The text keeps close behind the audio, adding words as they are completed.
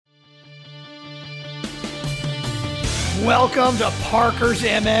Welcome to Parker's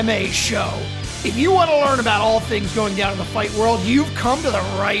MMA Show. If you want to learn about all things going down in the fight world, you've come to the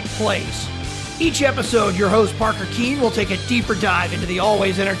right place. Each episode, your host Parker Keene will take a deeper dive into the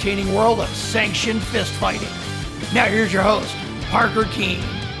always entertaining world of sanctioned fist fighting. Now here's your host, Parker Keene.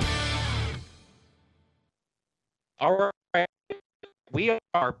 All right, we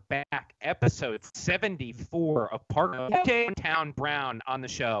are back, episode 74 of Parker Town Brown on the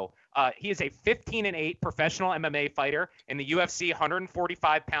show. He is a 15-8 professional MMA fighter in the UFC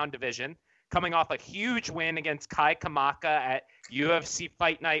 145-pound division, coming off a huge win against Kai Kamaka at UFC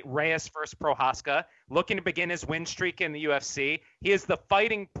Fight Night Reyes vs. Prohaska, looking to begin his win streak in the UFC. He is the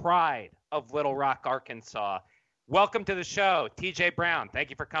fighting pride of Little Rock, Arkansas. Welcome to the show, TJ Brown. Thank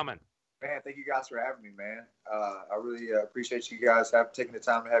you for coming. Man, thank you guys for having me, man. I really appreciate you guys taking the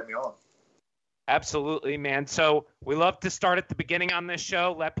time to have me on. Absolutely, man. So we love to start at the beginning on this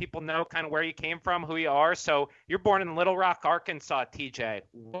show, let people know kind of where you came from, who you are. So you're born in Little Rock, Arkansas, TJ.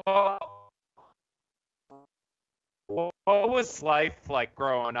 What was life like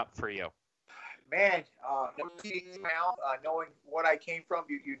growing up for you? Man, knowing what I came from,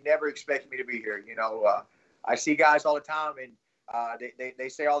 you never expect me to be here. You know, I see guys all the time, and they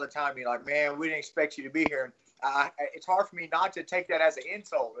say all the time, you're like, man, we didn't expect you to be here. It's hard for me not to take that as an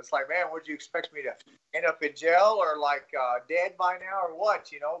insult. It's like, man, would you expect me to end up in jail or like dead by now or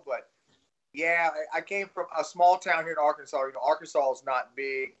what, you know? But yeah, I came from a small town here in Arkansas. You know, Arkansas is not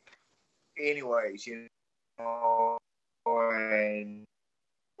big anyways, you know. And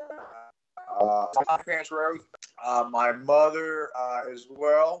my parents were my mother as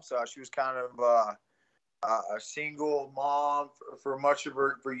well. So she was kind of a single mom for much of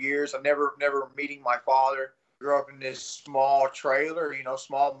her years. I never meeting my father. Grew up in this small trailer, you know,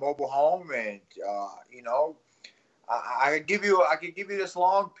 small mobile home, and you know, I could give you this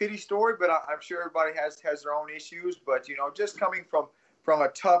long pity story, but I'm sure everybody has their own issues. But you know, just coming from a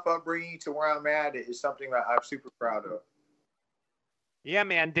tough upbringing to where I'm at is something that I'm super proud of. Yeah,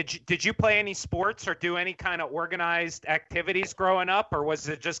 man. Did you play any sports or do any kind of organized activities growing up, or was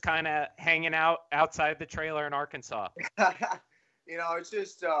it just kind of hanging out outside the trailer in Arkansas? You know, it's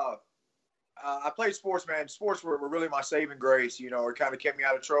just I played sports, man. Sports were really my saving grace. You know, it kind of kept me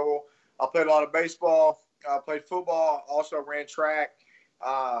out of trouble. I played a lot of baseball. I played football. Also ran track.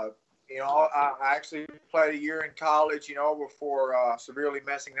 You know, I actually played a year in college, you know, before severely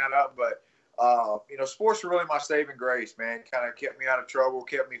messing that up. But, you know, sports were really my saving grace, man. Kind of kept me out of trouble,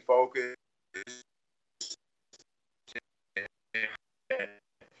 kept me focused.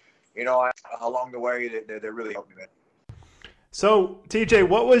 You know, along the way, that really helped me, man. So, TJ,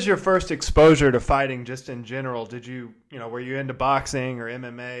 what was your first exposure to fighting just in general? Did you know, were you into boxing or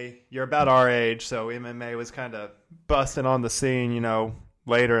MMA? You're about our age, so MMA was kind of busting on the scene, you know,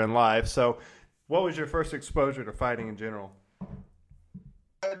 later in life. So what was your first exposure to fighting in general?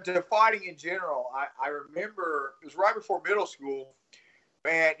 To fighting in general, I remember it was right before middle school.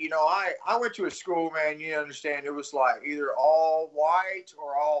 Man, you know, I went to a school, man, you understand, it was like either all white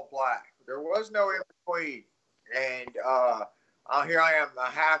or all black. There was no in between. And here I am, a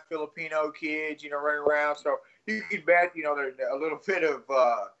half Filipino kid, you know, running around. So you could bet, you know, there's a little bit of,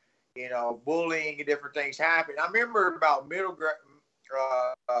 you know, bullying and different things happen. I remember about middle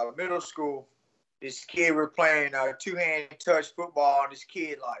school, this kid, we're playing two-hand touch football, and this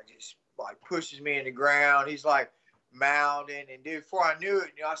kid just pushes me in the ground. He's like mounding, and dude, before I knew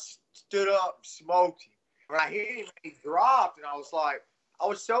it, you know, I stood up, smoked him. When I hit him, he dropped, and I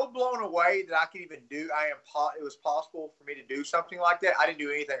was so blown away that I could even it was possible for me to do something like that. I didn't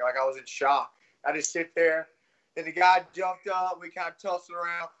do anything. Like, I was in shock. I just sit there. And the guy jumped up. We kind of tussled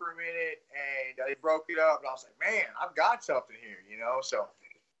around for a minute, and they broke it up. And I was like, man, I've got something here, you know? So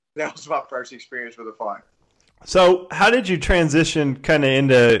that was my first experience with a fight. So how did you transition kind of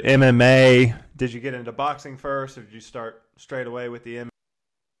into MMA? Did you get into boxing first, or did you start straight away with the MMA?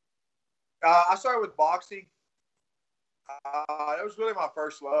 I started with boxing. That was really my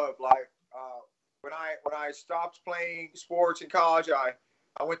first love. Like when I stopped playing sports in college, I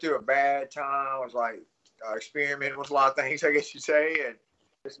went through a bad time. I was like experimenting with a lot of things, I guess you'd say, and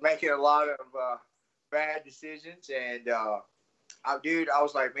just making a lot of bad decisions. And I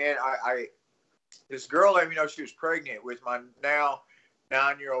was like, man, this girl let me know she was pregnant with my now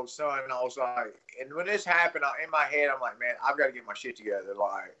 9-year-old son. And I was like, and when this happened, in my head, I'm like, man, I've got to get my shit together.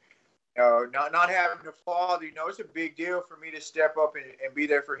 Like, you know, not having a father, you know, it's a big deal for me to step up and be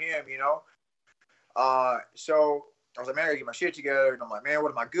there for him, you know. So I was like, man, I gotta get my shit together. And I'm like, man,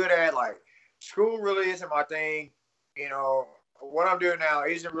 what am I good at? Like, school really isn't my thing. You know, what I'm doing now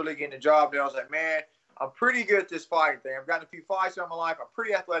isn't really getting a job. Then I was like, man, I'm pretty good at this fighting thing. I've gotten a few fights in my life. I'm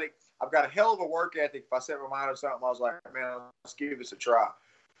pretty athletic. I've got a hell of a work ethic. If I set my mind on something, I was like, man, let's give this a try.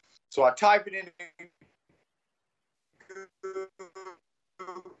 So I type it in.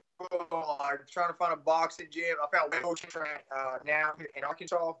 I'm trying to find a boxing gym. I found one now in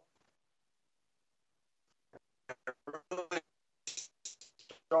Arkansas.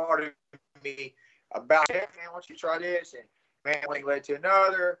 Started me about, hey, man, why don't you try this? And man, one thing led to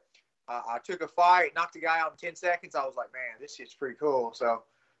another. I took a fight, knocked the guy out in 10 seconds. I was like, man, this shit's pretty cool. So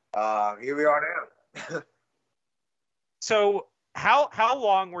here we are now. So how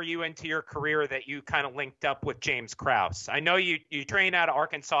long were you into your career that you kind of linked up with James Krause? I know you train out of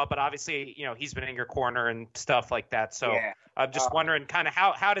Arkansas, but obviously, you know, he's been in your corner and stuff like that. So yeah. I'm just wondering kind of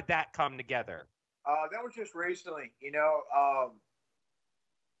how did that come together? That was just recently, you know.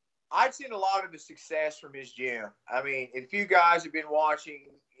 I'd seen a lot of the success from his gym. I mean, if you guys have been watching,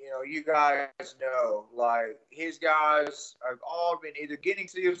 you know, you guys know, like, his guys have all been either getting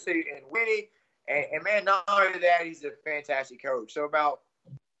to the UFC and winning. And man, not only that, he's a fantastic coach. So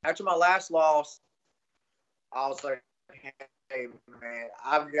after my last loss, I was like, hey, man,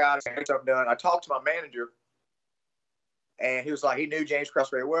 I've got to get something done. I talked to my manager, and he was like, he knew James Krause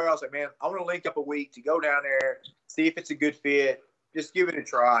very well. I was like, man, I want to link up a week to go down there, see if it's a good fit. Just give it a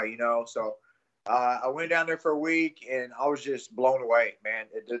try, you know. So I went down there for a week, and I was just blown away, man.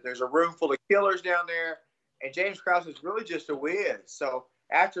 There's a room full of killers down there, and James Krause is really just a whiz. So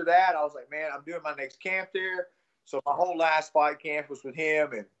after that, I was like, man, I'm doing my next camp there. So my whole last fight camp was with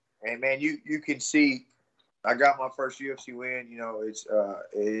him, and man, you can see I got my first UFC win. You know,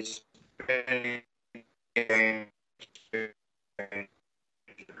 it's been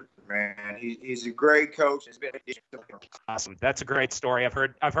man, he's a great coach. It's been awesome. That's a great story. I've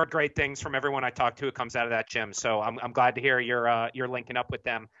heard great things from everyone I talked to who comes out of that gym. So I'm glad to hear you're linking up with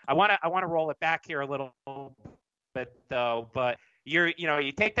them. I want to roll it back here a little bit though, but you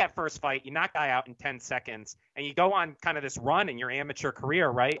take that first fight, you knock a guy out in 10 seconds, and you go on kind of this run in your amateur career,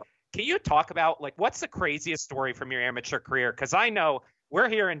 right? Can you talk about, like, what's the craziest story from your amateur career? Because I know we're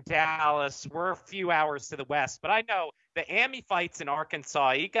here in Dallas, we're a few hours to the west, but I know the AMI fights in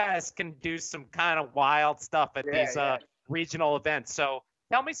Arkansas, you guys can do some kind of wild stuff at these regional events. So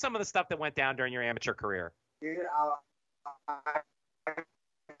tell me some of the stuff that went down during your amateur career. Dude, there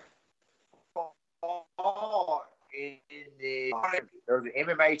was an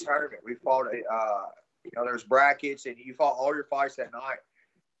MMA tournament. We fought there's brackets, and you fought all your fights that night.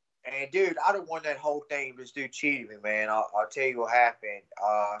 And dude, I'd have won that whole thing, but this dude cheated me, man. I'll tell you what happened.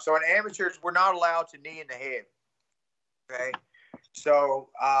 So in amateurs, we're not allowed to knee in the head. Okay, so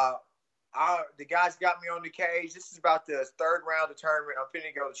the guys got me on the cage. This is about the third round of the tournament. I'm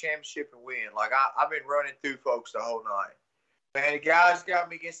finna go to the championship and win. Like I've been running through folks the whole night. Man, the guys got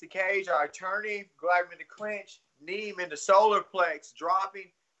me against the cage. I turn him, grab him in the clinch, knee him in the solar plex, drop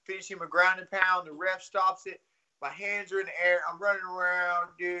him, finish him a ground and pound. The ref stops it. My hands are in the air. I'm running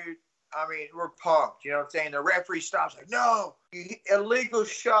around, dude. I mean, we're pumped. You know what I'm saying? The referee stops like, no, illegal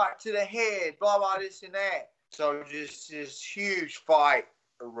shot to the head, blah, blah, this and that. So just this huge fight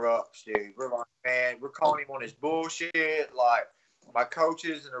erupts, dude. We're like, man, we're calling him on his bullshit. Like, my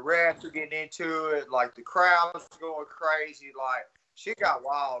coaches and the refs are getting into it. Like, the crowd's going crazy. Like, shit got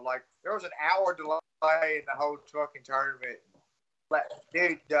wild. Like, there was an hour delay in the whole fucking tournament. Like,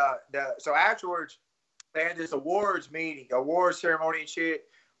 dude, so afterwards, they had this awards ceremony and shit.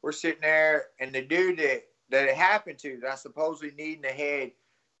 We're sitting there, and the dude that it happened to, that I supposedly need in the head,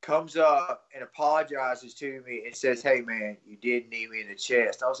 comes up and apologizes to me and says, hey, man, you did knee me in the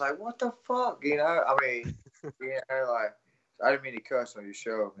chest. I was like, what the fuck? You know, I mean, like, I didn't mean to cuss on your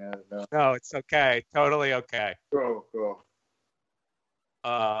show, man. No, it's okay. Totally okay. Cool.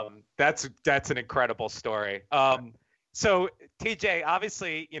 That's an incredible story. So TJ,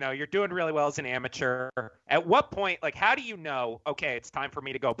 obviously, you're doing really well as an amateur. At what point, like, how do you know, okay, it's time for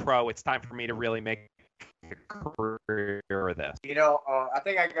me to go pro. It's time for me to really make a career of this. I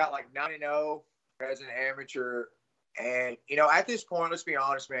think I got like 9-0 as an amateur. And, at this point, let's be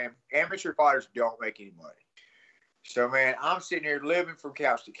honest, man, amateur fighters don't make any money. So, man, I'm sitting here living from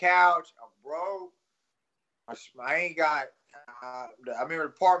couch to couch. I'm broke. I ain't got, I remember the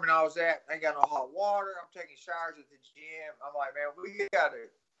apartment I was at, I ain't got no hot water. I'm taking showers at the gym. I'm like, man,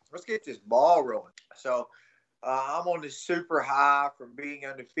 let's get this ball rolling. So, I'm on this super high from being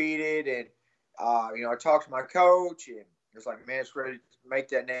undefeated. And, I talked to my coach, and it's like, man, it's ready to make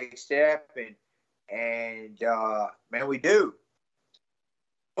that next step. And man, we do.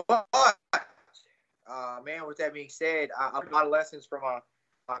 But, man, with that being said, I got a lot of lessons from my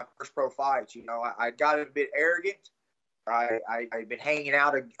first pro fights. I got a bit arrogant. I've been hanging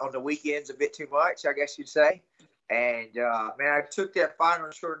out on the weekends a bit too much, I guess you'd say. And man, I took that fight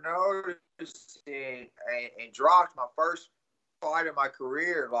on short notice and dropped my first fight of my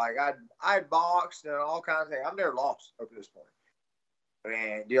career. Like I boxed and all kinds of things. I've never lost up to this point.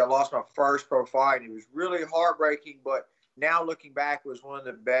 And I lost my first pro fight. It was really heartbreaking, but now looking back, it was one of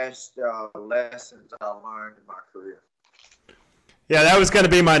the best lessons I learned in my career. Yeah, that was going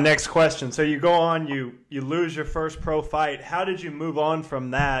to be my next question. So you go on, you lose your first pro fight. How did you move on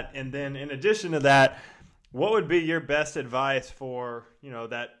from that? And then in addition to that, what would be your best advice for,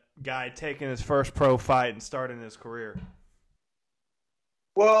 that guy taking his first pro fight and starting his career?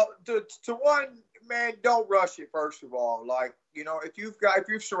 Well, to one, man, don't rush it, first of all. Like, if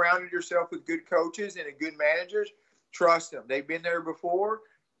you've surrounded yourself with good coaches and good managers, trust them. They've been there before.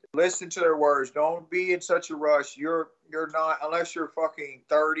 Listen to their words. Don't be in such a rush. You're not, unless you're fucking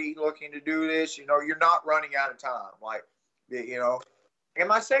 30 looking to do this, you're not running out of time. Like, And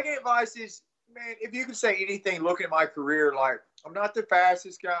my second advice is, man, if you can say anything looking at my career, like, I'm not the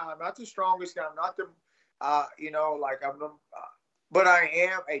fastest guy. I'm not the strongest guy. I'm not the, but I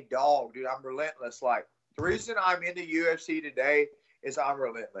am a dog, dude. I'm relentless. Like, the reason I'm in the UFC today is I'm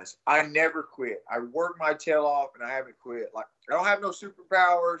relentless. I never quit. I work my tail off, and I haven't quit. Like, I don't have no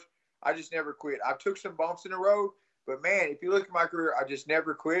superpowers. I just never quit. I took some bumps in the road, but, man, if you look at my career, I just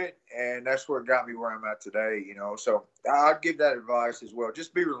never quit, and that's what got me where I'm at today, So I'd give that advice as well.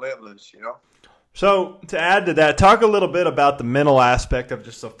 Just be relentless, So to add to that, talk a little bit about the mental aspect of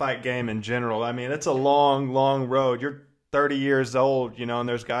just a fight game in general. I mean, it's a long, long road. You're 30 years old, and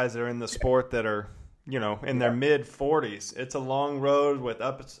there's guys that are in the sport that are, in their mid-40s. It's a long road with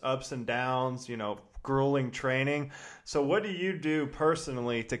ups and downs, grueling training. So what do you do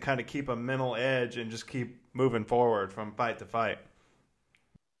personally to kind of keep a mental edge and just keep moving forward from fight to fight?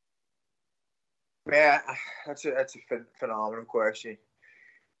 Man, that's a phenomenal question.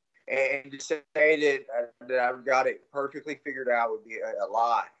 And to say that I've got it perfectly figured out would be a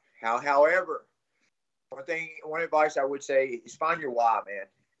lie. However, one advice I would say is find your why, man.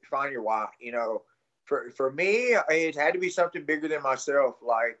 Find your why. For me, it had to be something bigger than myself.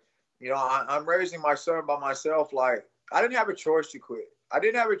 Like, I'm raising my son by myself. Like, I didn't have a choice to quit. I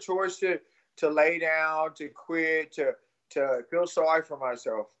didn't have a choice to lay down, to quit, to feel sorry for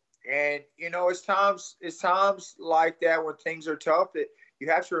myself. And, it's times like that when things are tough that you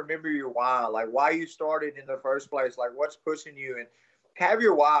have to remember your why, like why you started in the first place, like what's pushing you, and have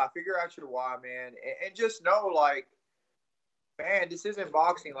your why, figure out your why, man. And just know, like, man, this isn't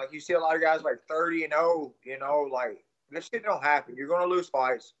boxing. Like, you see a lot of guys like 30-0, like, this shit don't happen. You're going to lose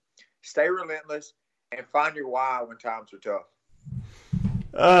fights. Stay relentless and find your why when times are tough.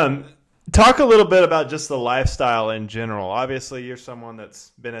 Talk a little bit about just the lifestyle in general. Obviously, you're someone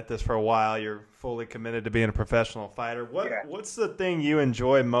that's been at this for a while. You're fully committed to being a professional fighter. What's the thing you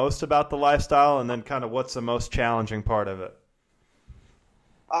enjoy most about the lifestyle, and then kind of what's the most challenging part of it?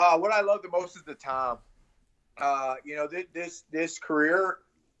 What I love the most is the time. This career,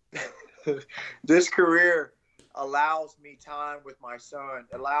 this career allows me time with my son,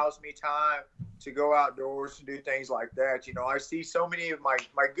 allows me time to go outdoors and do things like that. I see so many of my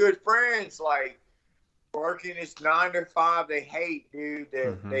good friends, like, working this 9 to 5. They hate, dude.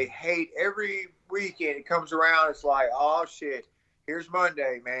 They hate every weekend. It comes around. It's like, oh shit, here's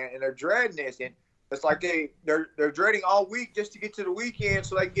Monday, man. And they're dreading this. And it's like they're dreading all week just to get to the weekend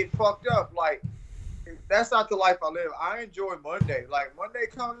so they can get fucked up. Like, that's not the life I live. I enjoy Monday. Like, Monday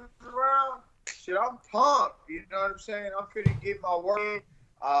comes around, shit, I'm pumped. You know what I'm saying? I'm finna get my work in.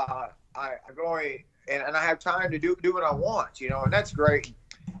 I go in and I have time to do what I want, and that's great.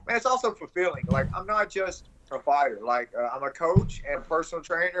 Man, it's also fulfilling. Like, I'm not just a fighter. Like, I'm a coach and a personal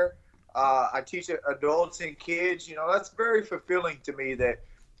trainer. I teach adults and kids. That's very fulfilling to me that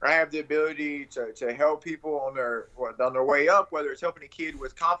I have the ability to help people on their way up, whether it's helping a kid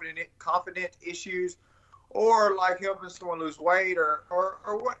with confident issues, or like helping someone lose weight, or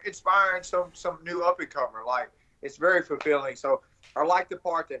what, inspiring some new up and comer. Like, it's very fulfilling. So I like the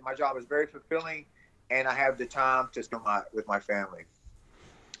part that my job is very fulfilling, and I have the time to spend with my family.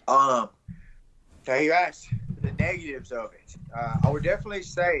 So you asked the negatives of it. I would definitely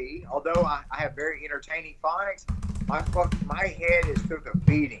say, although I have very entertaining fights, my head has took a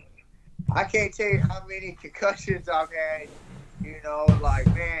beating. I can't tell you how many concussions I've had. Like,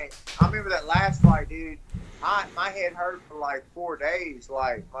 man, I remember that last fight, dude. My head hurt for like 4 days.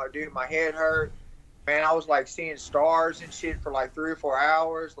 Like, my head hurt. Man, I was like seeing stars and shit for like 3 or 4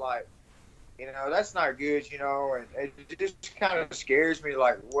 hours. Like, that's not good, and it just kind of scares me,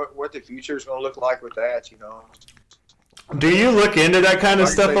 like what the future is going to look like with that, Do you look into that kind of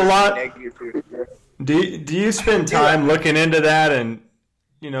stuff a lot? Do you spend time looking into that and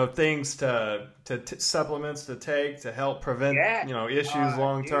things to supplements to take to help prevent issues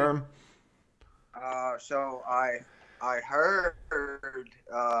long term? So I heard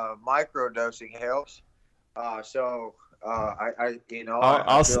microdosing helps. I'll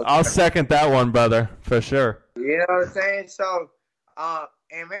second that one, brother, for sure. You know what I'm saying? So,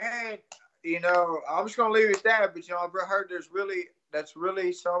 and man, I'm just gonna leave it at that. But I've heard that's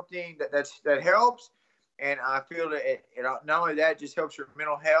really something that helps, and I feel that it not only that just helps your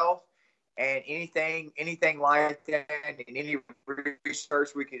mental health, and anything like that, and any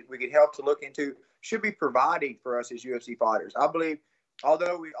research we could help to look into should be provided for us as UFC fighters. I believe,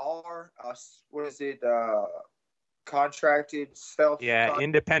 although we are contracted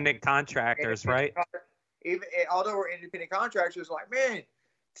independent contractors, right? Even although we're independent contractors, like, man,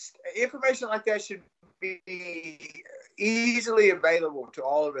 information like that should be easily available to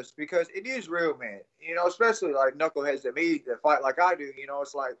all of us, because it is real, man. Especially like knuckleheads that me that fight like I do.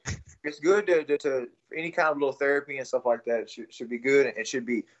 It's like it's good to any kind of little therapy and stuff like that should be good, and it should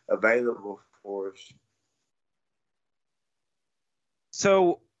be available for us.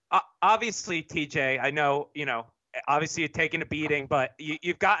 So obviously, TJ, I know obviously you've taken a beating, but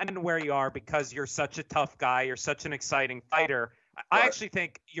you've gotten to where you are because you're such a tough guy. You're such an exciting fighter. I actually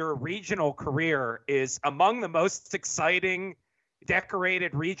think your regional career is among the most exciting,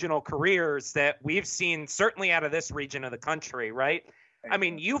 decorated regional careers that we've seen, certainly out of this region of the country, right? I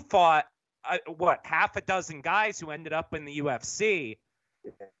mean, you fought, half a dozen guys who ended up in the UFC.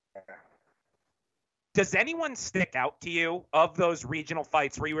 Does anyone stick out to you of those regional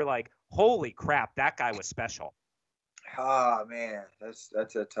fights where you were like, holy crap, that guy was special? Oh, man,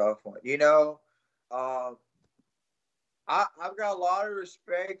 that's a tough one. I've got a lot of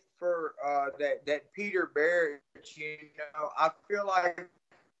respect for that Peter Barrett. I feel like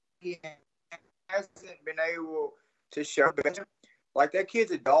he hasn't been able to show better. Like, that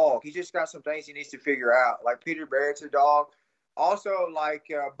kid's a dog. He just got some things he needs to figure out. Like, Peter Barrett's a dog. Also,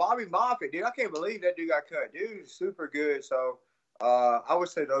 like Bobby Moffitt, dude, I can't believe that dude got cut. Dude, super good. So I would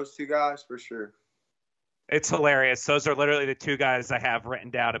say those two guys for sure. It's hilarious. Those are literally the two guys I have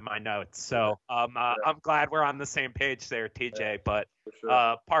written down in my notes. So I'm glad we're on the same page there, TJ. Yeah, but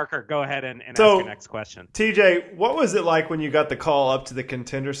sure. Parker, go ahead and ask your next question. TJ, what was it like when you got the call up to the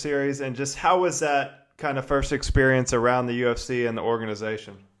Contender Series, and just how was that kind of first experience around the UFC and the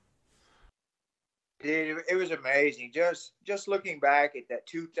organization? Dude, it was amazing. Just looking back at that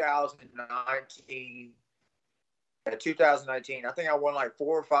 2019, I think I won like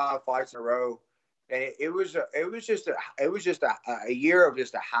 4 or 5 fights in a row. And it was just a year of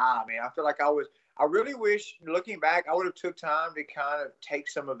just a high, man. I feel like I really wish, looking back, I would have took time to kind of take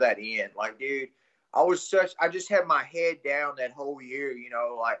some of that in. Like, dude, I just had my head down that whole year,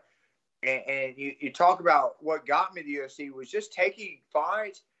 and you talk about what got me to the UFC was just taking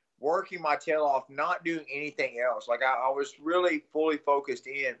fights, working my tail off, not doing anything else. Like, I was really fully focused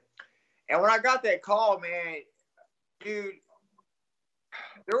in. And when I got that call, man, dude,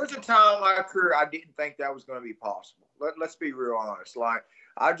 there was a time in my career I didn't think that was going to be possible. Let's be real honest. Like,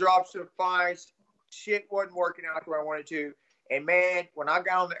 I dropped some fights. Shit wasn't working out the way I wanted to. And, man, when I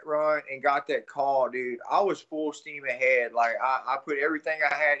got on that run and got that call, dude, I was full steam ahead. Like, I put everything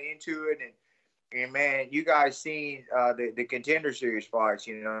I had into it. And man, you guys seen the Contender Series fights,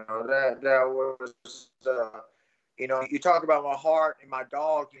 that was, you talk about my heart and my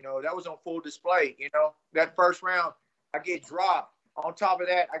dog, that was on full display. That first round, I get dropped. On top of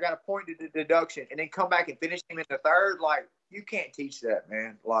that, I got a point to the deduction and then come back and finish him in the third. Like, you can't teach that,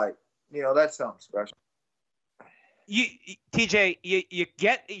 man. Like, that's something special. TJ, you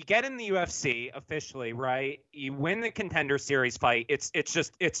get in the UFC officially, right? You win the Contender Series fight. It's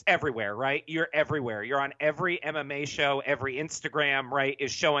everywhere, right? You're everywhere. You're on every MMA show, every Instagram, right,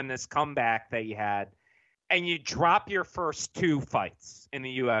 is showing this comeback that you had. And you drop your first 2 fights in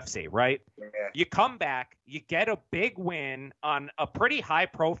the UFC, right? Yeah. You come back, you get a big win on a pretty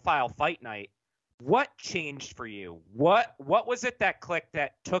high-profile fight night. What changed for you? What was it that clicked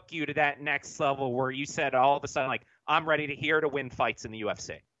that took you to that next level where you said all of a sudden, like, I'm ready to win fights in the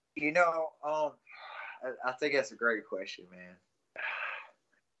UFC? I think that's a great question, man.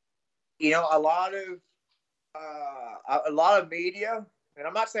 A lot of media. And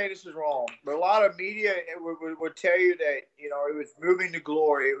I'm not saying this is wrong, but a lot of media would tell you that, it was moving to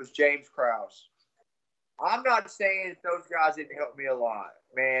glory. It was James Krause. I'm not saying those guys didn't help me a lot,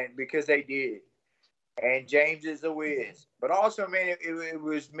 man, because they did. And James is a whiz. But also, man, it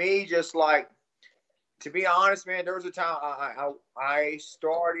was me just like, to be honest, man, there was a time I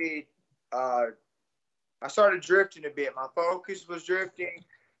started drifting a bit. My focus was drifting.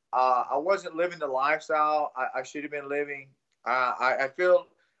 I wasn't living the lifestyle I should have been living. I felt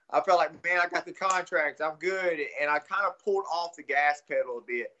like, man, I got the contract, I'm good, and I kind of pulled off the gas pedal a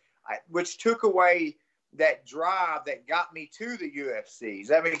bit, which took away that drive that got me to the UFC. Does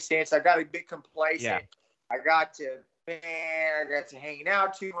that make sense? I got a bit complacent. Yeah. I got to hanging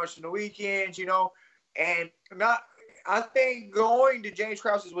out too much on the weekends, and I think going to James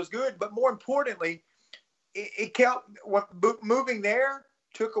Krause's was good, but more importantly, it kept moving there.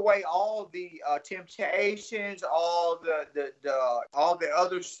 Took away all the temptations, all the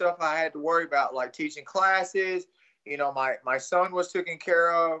other stuff I had to worry about, like teaching classes. My son was taken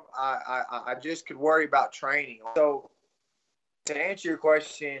care of. I just could worry about training. So to answer your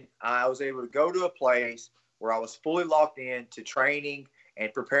question, I was able to go to a place where I was fully locked in to training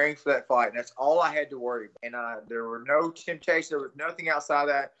and preparing for that fight. And that's all I had to worry about. And there were no temptations. There was nothing outside of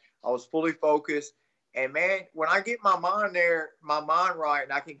that. I was fully focused. And, man, when I get my mind right,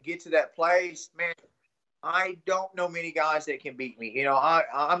 and I can get to that place, man, I don't know many guys that can beat me.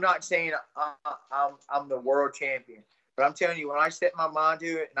 I'm not saying I'm the world champion, but I'm telling you, when I set my mind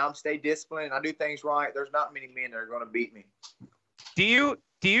to it and I'm stay disciplined and I do things right, there's not many men that are going to beat me. Do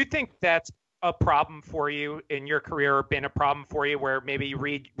you think that's a problem for you in your career, or been a problem for you, where maybe you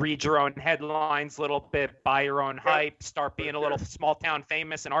read your own headlines a little bit, buy your own hype, start being a little small town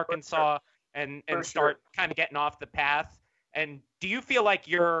famous in Arkansas, and start kind of getting off the path? And do you feel like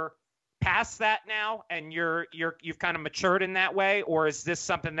you're past that now, and you've kind of matured in that way, or is this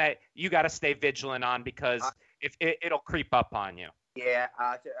something that you got to stay vigilant on, because if it'll creep up on you? Yeah,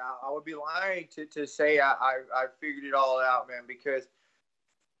 I would be lying to say I figured it all out, man, because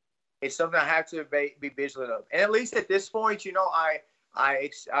it's something I have to be vigilant of. And at least at this point, I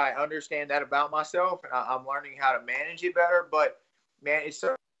understand that about myself, and I'm learning how to manage it better. But, man, it's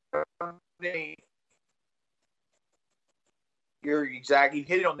something you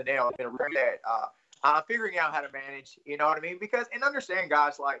hit it on the nail. That I'm figuring out how to manage, you know what I mean? And understand,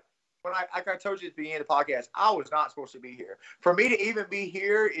 guys, like I told you at the beginning of the podcast, I was not supposed to be here. For me to even be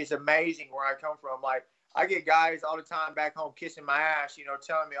here is amazing where I come from. Like, I get guys all the time back home kissing my ass,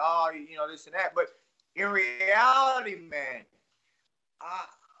 telling me, oh, this and that. But in reality, man,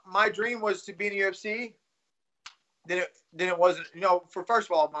 my dream was to be in the UFC. Then it wasn't, first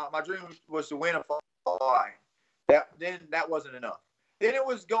of all, my dream was to win a fight. That wasn't enough. Then it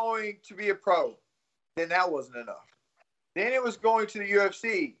was going to be a pro. Then that wasn't enough. Then it was going to the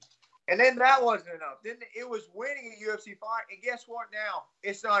UFC. And then that wasn't enough. Then it was winning a UFC fight. And guess what now?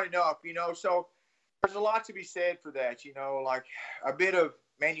 It's not enough, So there's a lot to be said for that, like a bit of,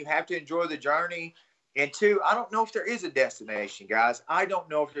 man, you have to enjoy the journey. And two, I don't know if there is a destination, guys. I don't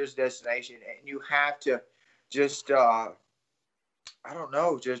know if there's a destination. And you have to just, I don't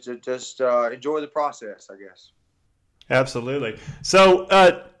know, just enjoy the process, I guess. Absolutely. So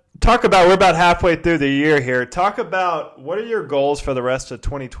talk about, we're about halfway through the year here. Talk about what are your goals for the rest of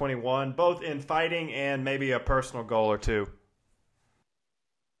 2021, both in fighting and maybe a personal goal or two.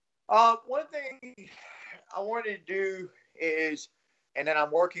 One thing I wanted to do is, and then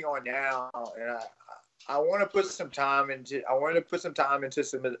I'm working on now, and I want to put some time into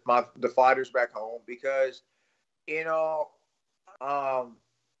some of the fighters back home, because, I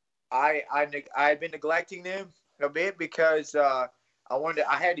had been neglecting them a bit because I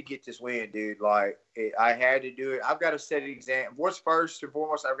had to get this win, dude. Like, I had to do it. I've got to set an example. What's first and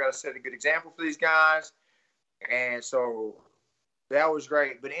foremost, I've got to set a good example for these guys. And so that was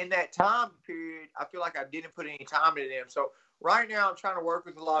great. But in that time period, I feel like I didn't put any time into them. So right now I'm trying to work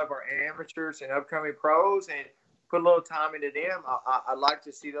with a lot of our amateurs and upcoming pros and put a little time into them. I'd like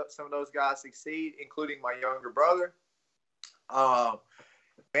to see some of those guys succeed, including my younger brother.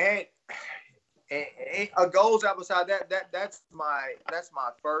 Man, and goals outside that's my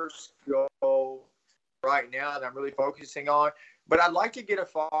first goal right now that I'm really focusing on. But I'd like to get a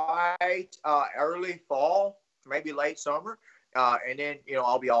fight early fall, maybe late summer, and then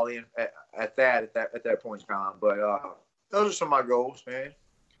I'll be all in at that point in time. But those are some of my goals, man.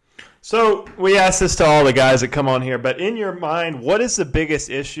 So we ask this to all the guys that come on here, but in your mind, what is the biggest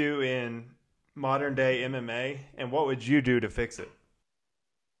issue in modern day MMA, and what would you do to fix it?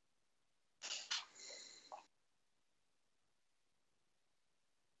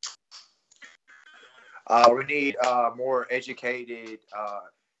 We need more educated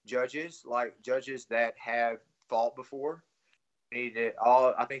judges, like judges that have fought before. We need it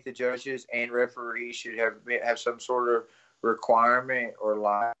all. I think the judges and referees should have some sort of requirement or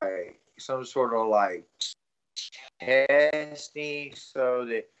like some sort of like testing so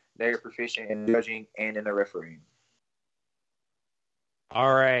that they're proficient in judging and in the refereeing.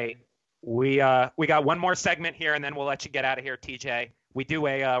 All right. We got one more segment here, and then we'll let you get out of here, TJ. We do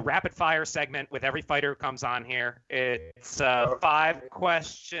a rapid fire segment with every fighter who comes on here. It's 5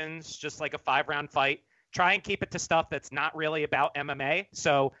 questions, just like a 5-round fight. Try and keep it to stuff that's not really about MMA.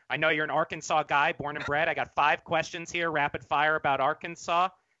 So I know you're an Arkansas guy, born and bred. I got 5 questions here, rapid fire about Arkansas.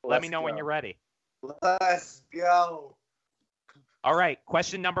 Let me know when you're ready. Let's go. All right,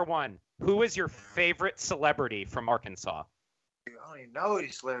 question number 1. Who is your favorite celebrity from Arkansas? I don't even know any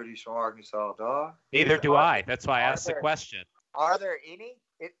celebrities from Arkansas, dog. Neither do I. That's why I asked the question. Are there any?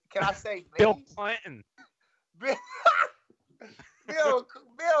 Can I say Bill Clinton. Bill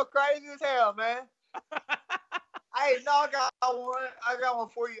crazy as hell, man. Hey, no, I got one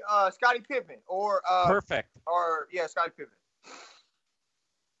for you. Scottie Pippen or Perfect. Or yeah, Scottie Pippen.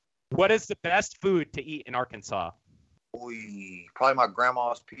 What is the best food to eat in Arkansas? Ooh, probably my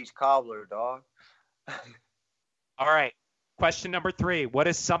grandma's peach cobbler, dog. All right. Question number 3. What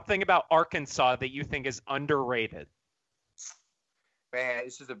is something about Arkansas that you think is underrated? Man,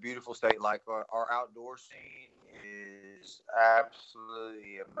 this is a beautiful state. Like our outdoor scene is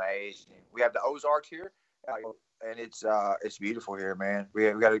absolutely amazing. We have the Ozarks here, and it's beautiful here, man.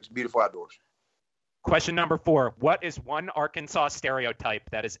 We got beautiful outdoors. Question number 4. What is one Arkansas stereotype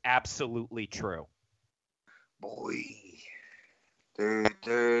that is absolutely true? Boy,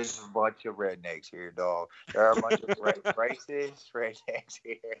 there's a bunch of rednecks here, dog. There are a bunch of racist rednecks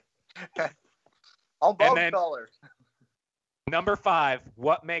here. On both colors. Number 5.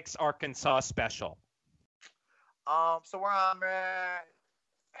 What makes Arkansas special? So where I'm at,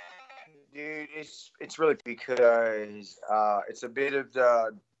 dude, it's really because it's a bit of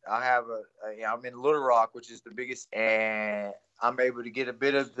the. I'm in Little Rock, which is the biggest, and I'm able to get a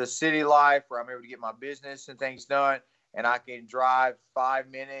bit of the city life where I'm able to get my business and things done, and I can drive 5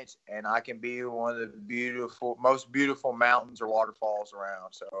 minutes and I can be in one of the most beautiful mountains or waterfalls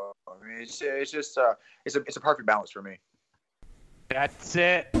around. So I mean, it's just it's a perfect balance for me. That's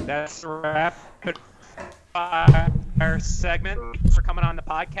it. That's a rapid fire segment. Thanks for coming on the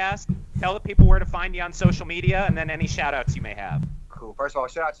podcast. Tell the people where to find you on social media, and then any shout outs you may have. Cool. First of all,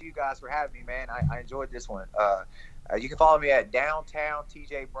 shout out to you guys for having me, man. I enjoyed this one. You can follow me at Downtown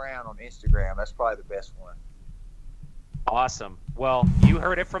TJ Brown on Instagram. That's probably the best one. Awesome. Well, you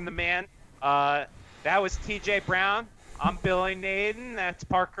heard it from the man. That was TJ Brown. I'm Billy Naden. That's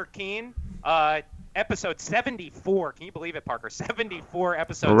Parker Keene. Episode 74. Can you believe it, Parker? 74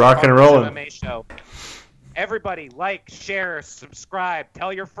 episodes. Rock and rolling. MMA show. Everybody, like, share, subscribe,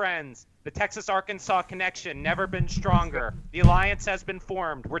 tell your friends. The Texas-Arkansas connection, never been stronger. The alliance has been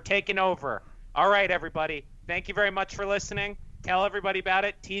formed. We're taking over. All right, everybody. Thank you very much for listening. Tell everybody about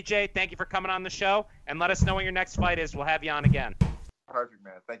it. TJ, thank you for coming on the show. And let us know when your next fight is. We'll have you on again. Perfect,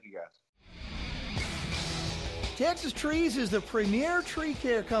 man. Thank you, guys. Texas Trees is the premier tree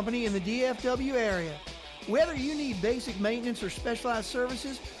care company in the DFW area. Whether you need basic maintenance or specialized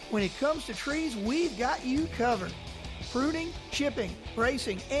services, when it comes to trees, we've got you covered. Pruning, chipping,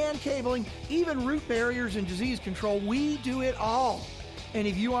 bracing, and cabling, even root barriers and disease control, we do it all. And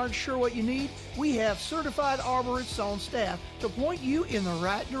if you aren't sure what you need, we have certified arborists on staff to point you in the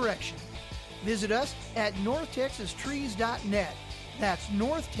right direction. Visit us at northtexastrees.net. That's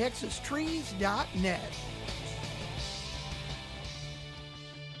northtexastrees.net.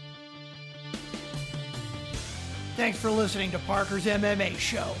 Thanks for listening to Parker's MMA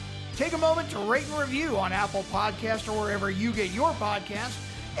Show. Take a moment to rate and review on Apple Podcasts or wherever you get your podcasts,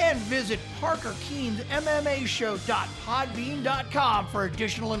 and visit ParkerKeensMMAShow.podbean.com for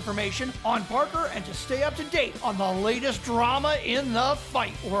additional information on Parker and to stay up to date on the latest drama in the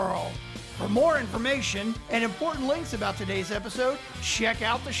fight world. For more information and important links about today's episode, check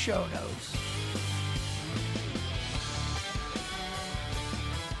out the show notes.